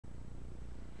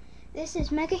This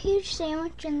is Mega Huge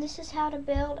Sandwich, and this is how to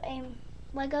build a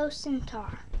Lego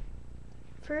centaur.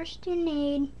 First you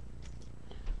need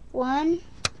one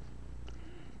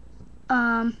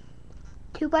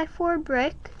 2x4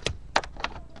 brick,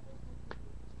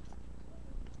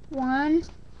 one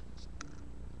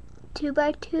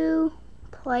 2x2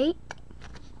 plate,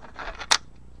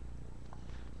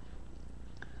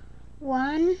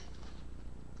 one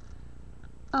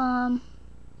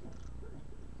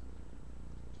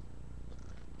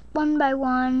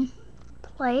 1x1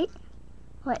 plate,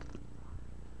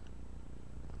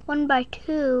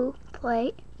 1x2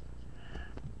 plate,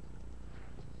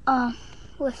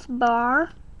 with bar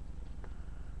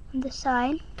on the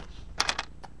side,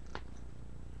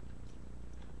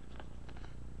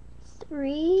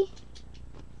 3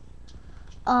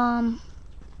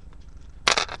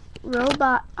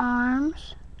 robot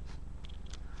arms,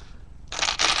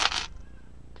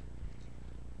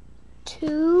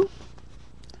 2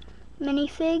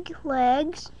 minifig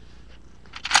legs,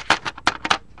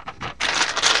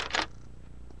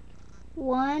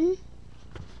 1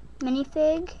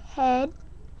 minifig head,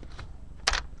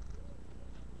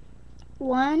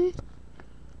 1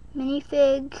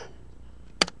 minifig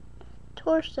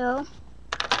torso,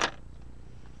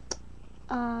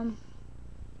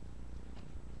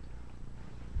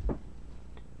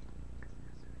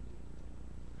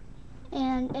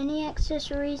 and any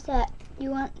accessories that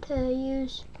you want to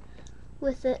use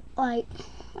with it. Like,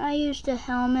 I used a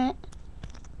helmet,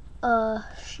 a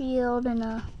shield, and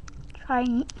a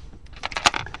trident.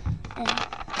 And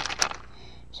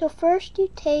so first you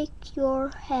take your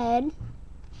head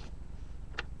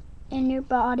and your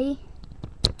body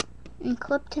and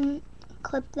clip them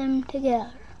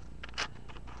together.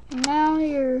 And now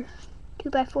your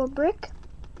 2x4 brick,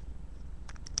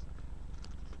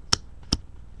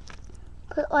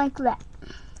 put like that.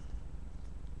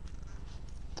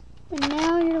 And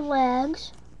now your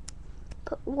legs,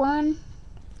 put one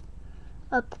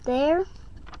up there.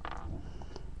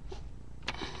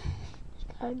 It's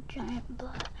got a giant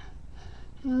butt.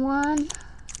 And one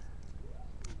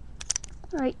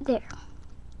right there.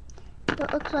 So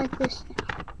it looks like this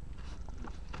now.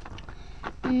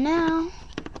 And now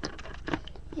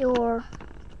your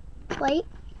plate,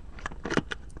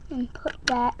 and put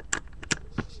that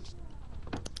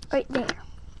right there.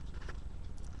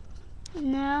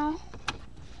 Now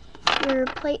your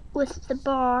plate with the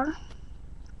bar,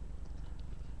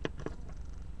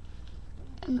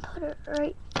 and put it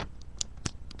right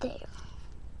there.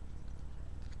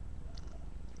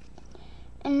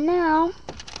 And now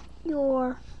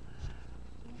your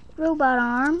robot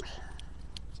arms,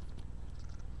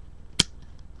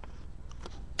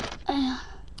 and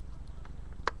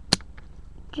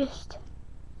just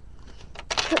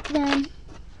put them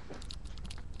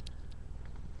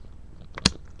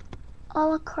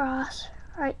all across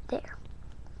right there,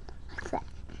 like that.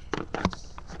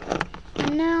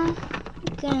 And now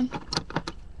you can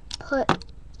put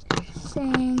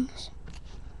things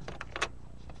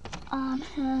on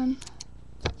him.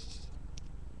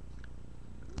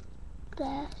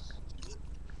 This.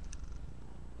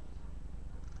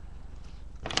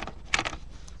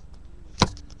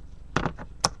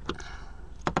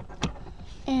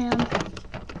 And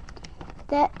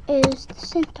that is the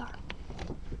centaur.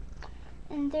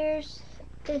 And there's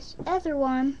this other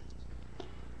one,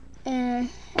 and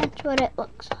that's what it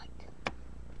looks like.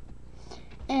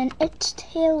 And its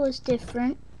tail is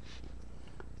different.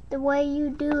 The way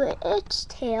you do its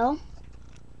tail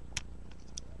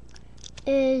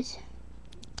is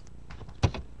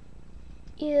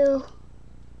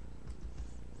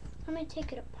let me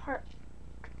take it apart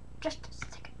just a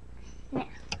second. There.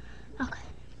 Okay.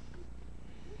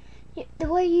 The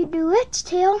way you do its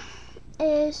tail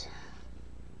is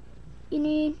you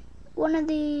need one of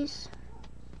these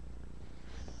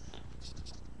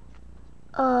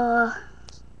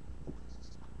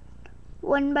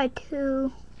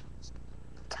 1x2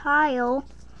 tile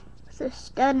with a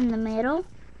stud in the middle,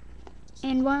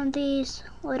 and one of these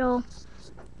little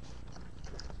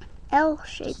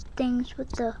L-shaped things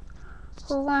with the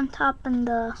hole on top and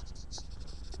the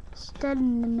stud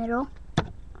in the middle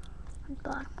and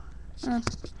bottom. And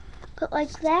put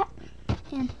like that,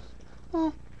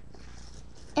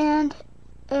 and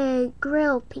a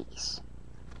grill piece.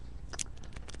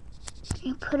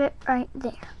 You put it right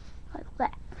there, like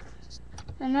that.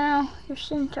 And now your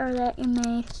centaur that you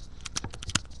made,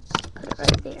 put it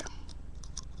right there.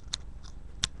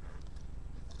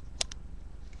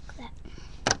 Like that.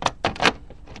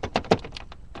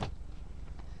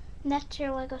 And that's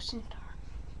your Lego centaur.